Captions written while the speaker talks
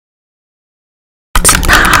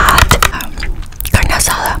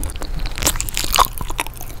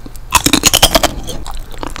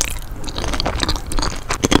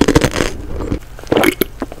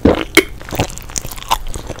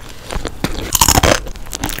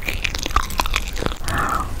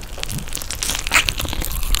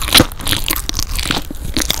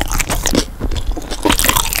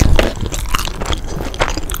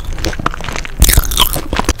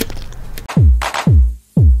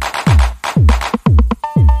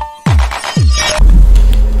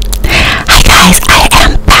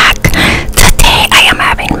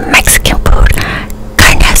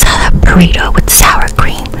burrito with sour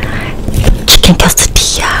cream, chicken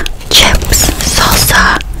quesadilla, chips,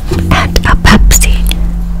 salsa, and a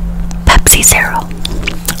Pepsi Zero.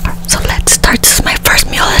 So let's start. This is my first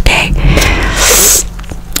meal of the day.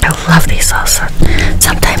 I love these salsa.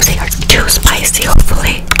 Sometimes they are too spicy.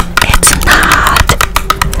 Hopefully it's not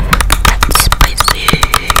that spicy.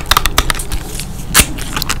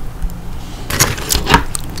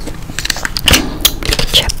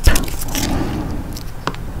 Chip.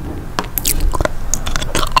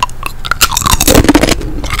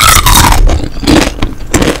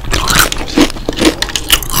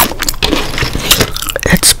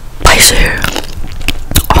 It's spicy.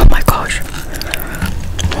 Oh my gosh.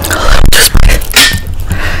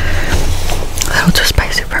 A little too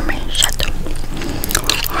spicy for me. Shut up.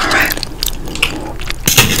 Alright.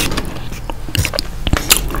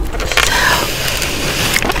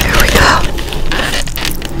 Here we go.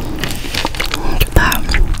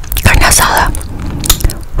 Carne asada.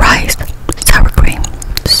 Rice. Sour cream.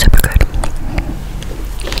 Super good.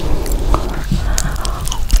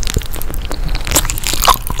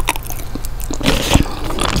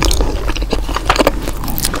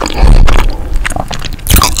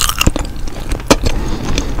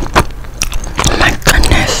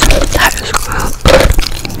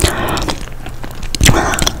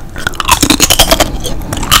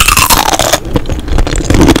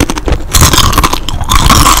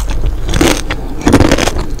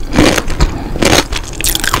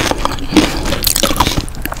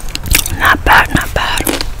 Not bad, not bad.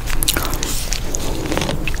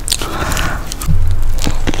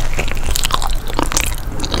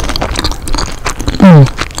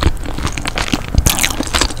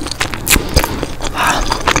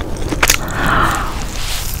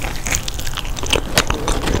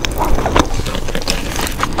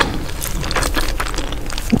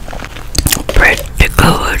 Pretty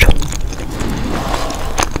good.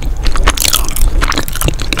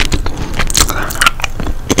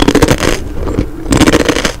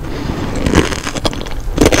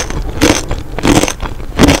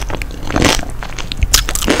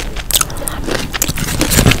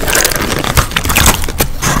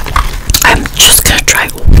 I'm just gonna try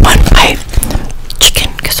one bite.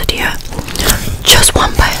 Chicken quesadilla. Just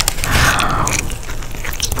one bite.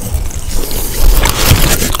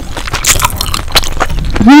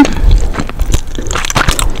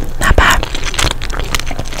 Not bad.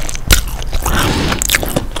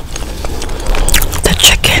 The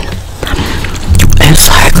chicken is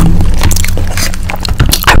like,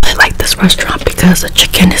 I really like this restaurant because the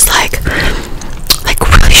chicken is like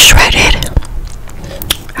really shredded,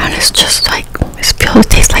 and it's just like, it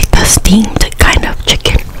tastes like the steamed kind of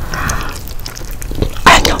chicken.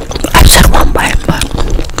 I know I said one bite, but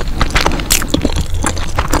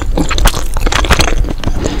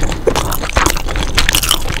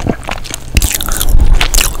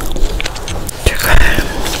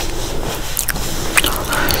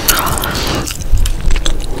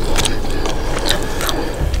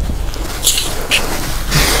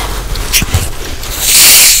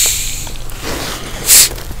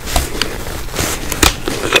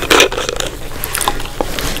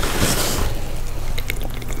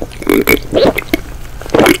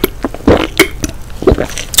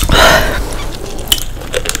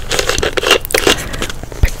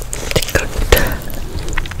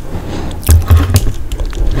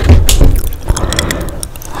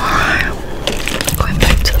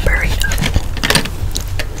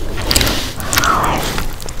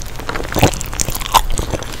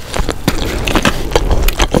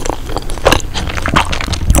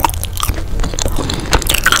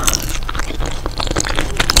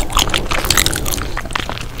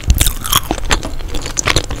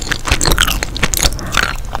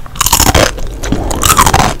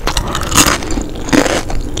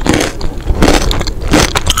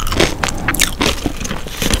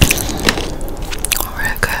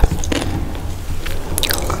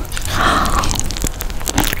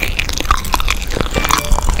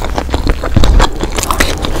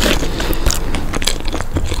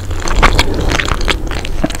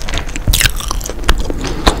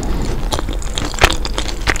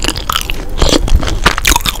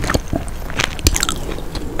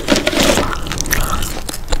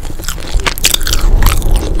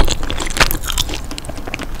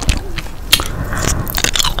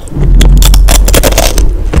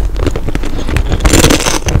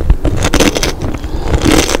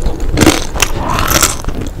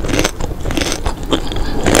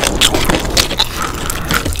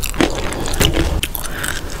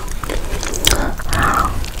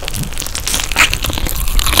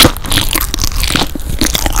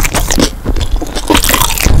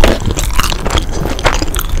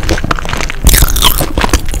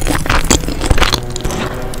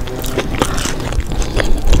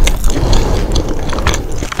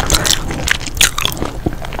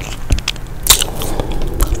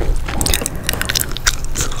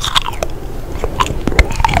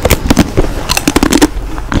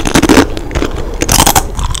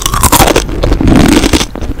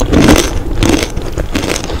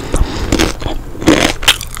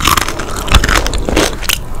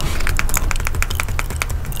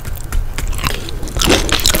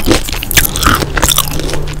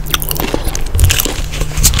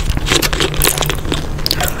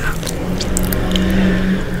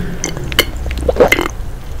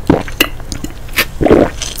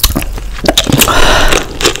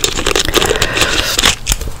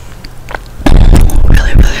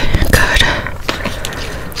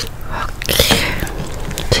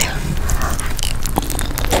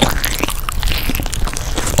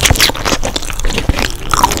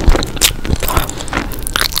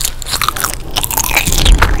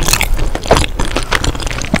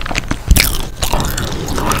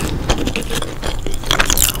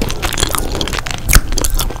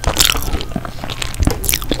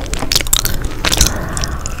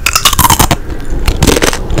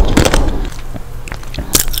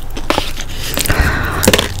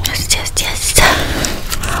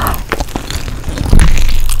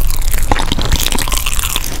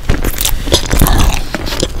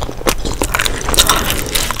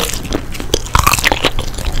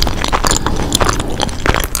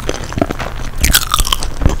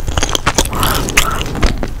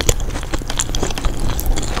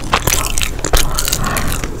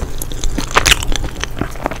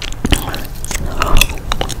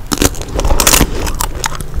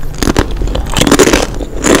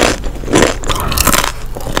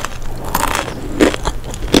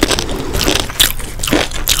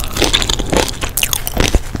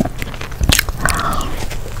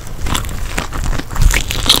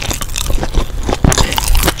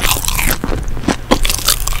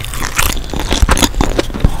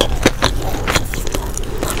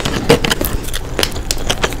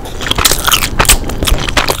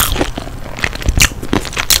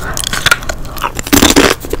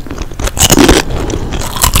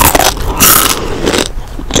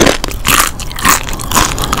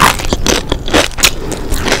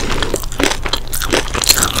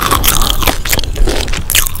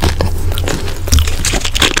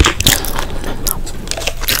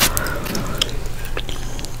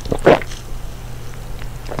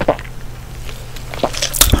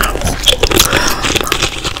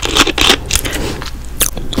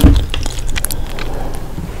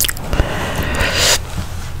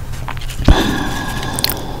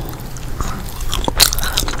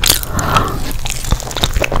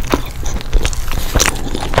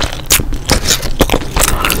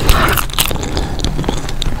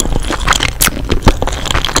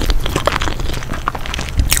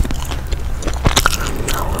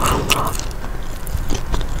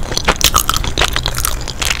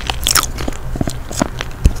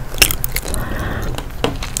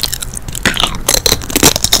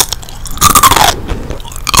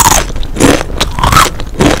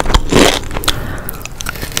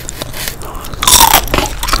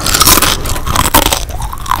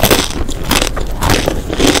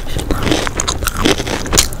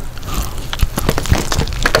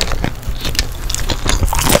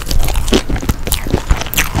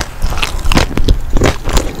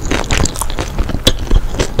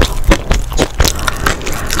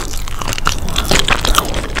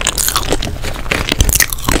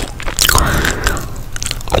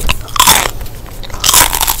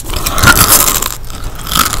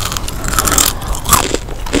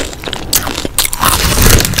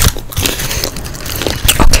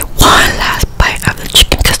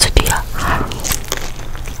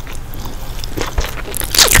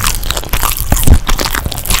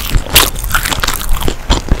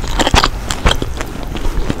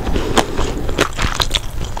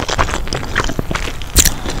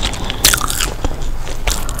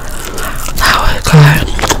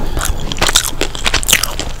Okay.